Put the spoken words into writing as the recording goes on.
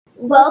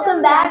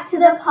Welcome back to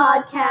the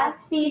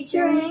podcast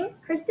featuring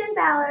Kristen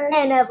Ballard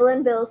and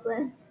Evelyn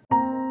Bilson.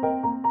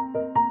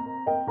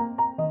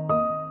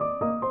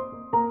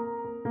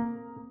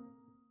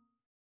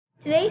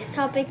 Today's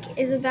topic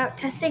is about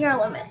testing our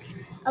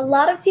limits. A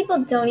lot of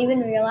people don't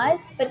even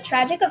realize, but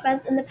tragic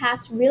events in the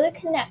past really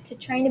connect to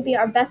trying to be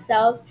our best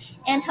selves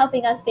and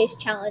helping us face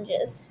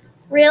challenges.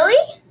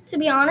 Really? To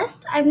be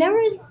honest, I've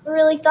never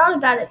really thought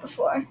about it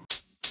before.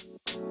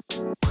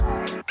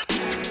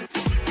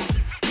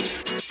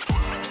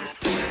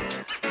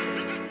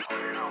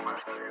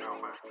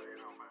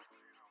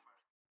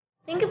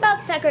 Think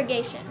about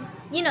segregation.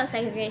 You know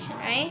segregation,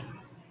 right?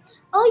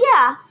 Oh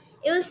yeah.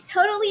 It was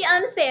totally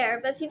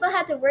unfair, but people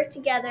had to work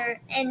together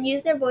and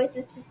use their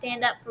voices to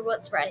stand up for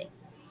what's right.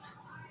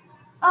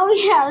 Oh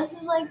yeah, this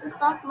is like the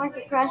stock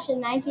market crash in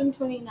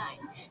 1929.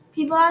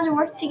 People had to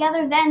work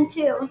together then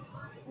too.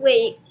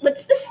 Wait,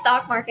 what's the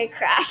stock market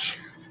crash?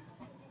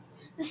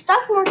 The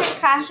stock market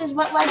crash is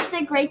what led to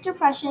the Great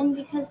Depression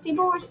because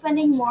people were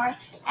spending more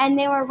and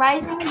there were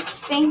rising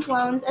bank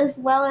loans as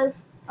well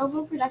as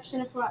overproduction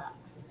of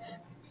products.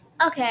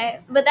 Okay,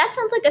 but that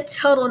sounds like a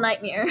total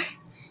nightmare.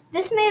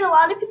 This made a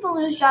lot of people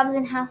lose jobs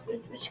and houses,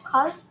 which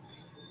caused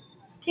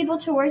people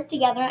to work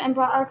together and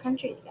brought our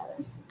country together.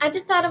 I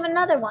just thought of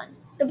another one,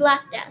 the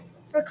Black Death.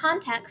 For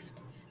context,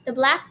 the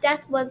Black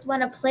Death was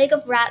when a plague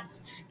of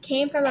rats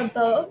came from a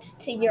boat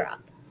to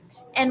Europe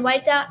and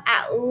wiped out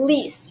at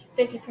least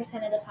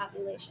 50% of the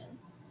population.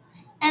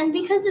 And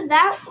because of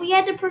that, we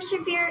had to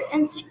persevere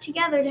and stick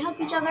together to help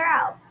each other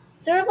out.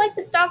 Sort of like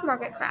the stock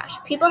market crash,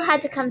 people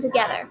had to come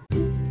together.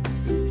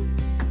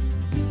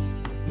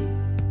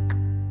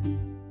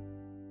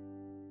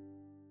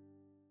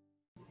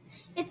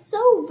 It's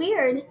so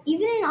weird.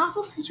 Even in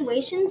awful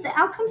situations, the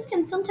outcomes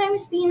can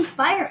sometimes be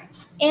inspiring.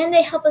 And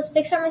they help us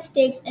fix our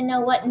mistakes and know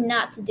what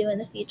not to do in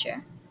the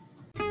future.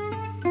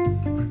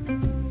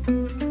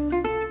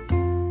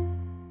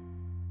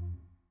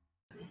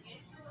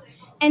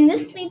 And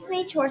this leads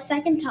me to our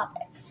second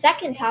topic.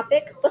 Second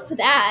topic? What's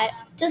that?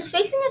 Does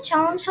facing a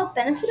challenge help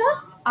benefit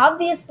us?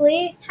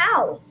 Obviously.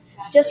 How?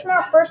 Just from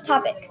our first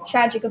topic,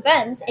 tragic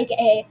events,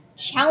 aka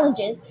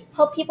challenges,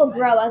 help people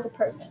grow as a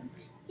person.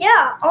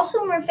 Yeah,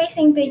 also when we're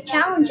facing big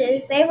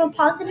challenges, they have a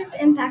positive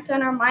impact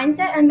on our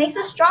mindset and makes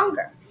us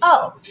stronger.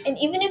 Oh, and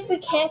even if we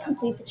can't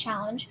complete the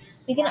challenge,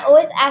 we can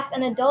always ask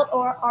an adult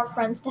or our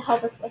friends to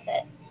help us with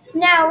it.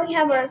 Now we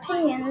have our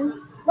opinions.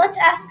 Let's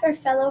ask our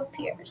fellow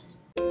peers.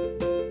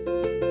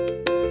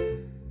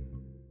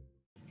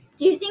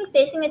 Do you think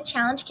facing a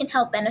challenge can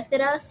help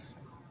benefit us?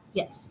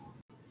 Yes.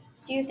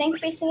 Do you think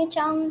facing a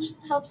challenge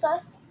helps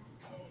us?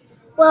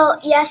 Well,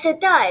 yes, it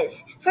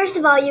does. First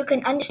of all, you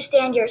can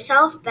understand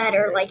yourself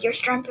better, like your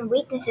strengths and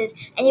weaknesses,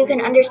 and you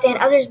can understand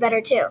others better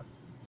too.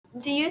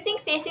 Do you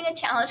think facing a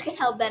challenge can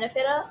help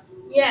benefit us?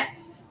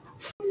 Yes.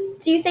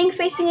 Do you think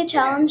facing a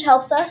challenge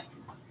helps us?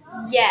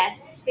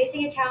 Yes.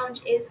 Facing a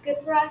challenge is good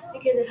for us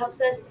because it helps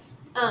us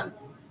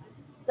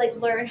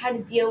learn how to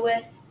deal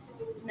with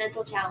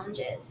mental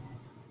challenges.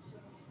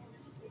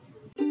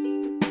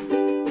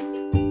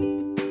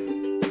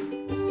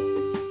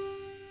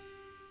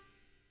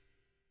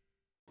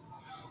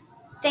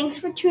 Thanks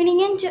for tuning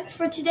in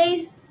for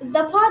today's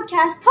The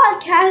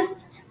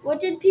Podcast.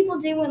 What did people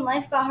do when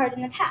life got hard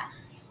in the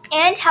past?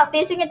 And how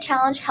facing a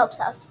challenge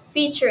helps us,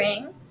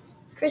 featuring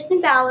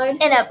Kristen Ballard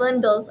and Evelyn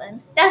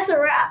Bilson. That's a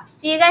wrap.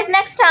 See you guys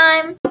next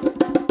time!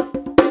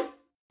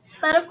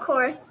 But of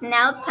course,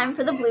 now it's time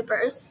for the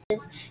bloopers.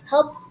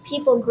 Help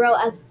people grow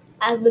as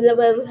Do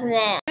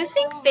you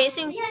think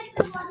facing...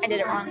 I did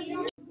it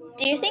wrong.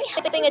 Do you think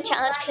having a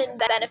challenge can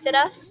benefit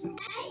us?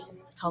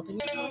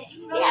 Helping a challenge?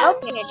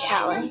 Helping a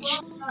challenge.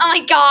 Oh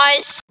my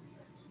gosh!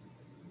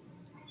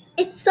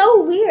 It's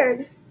so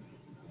weird.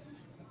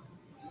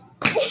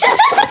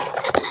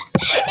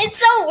 It's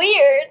so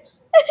weird!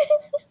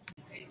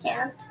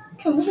 Can't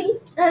complete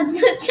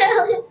the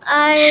challenge.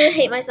 I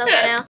hate myself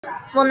right now.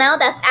 Well, now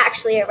that's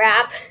actually a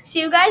wrap.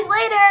 See you guys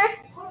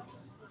later.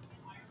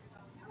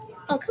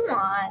 Oh, come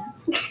on.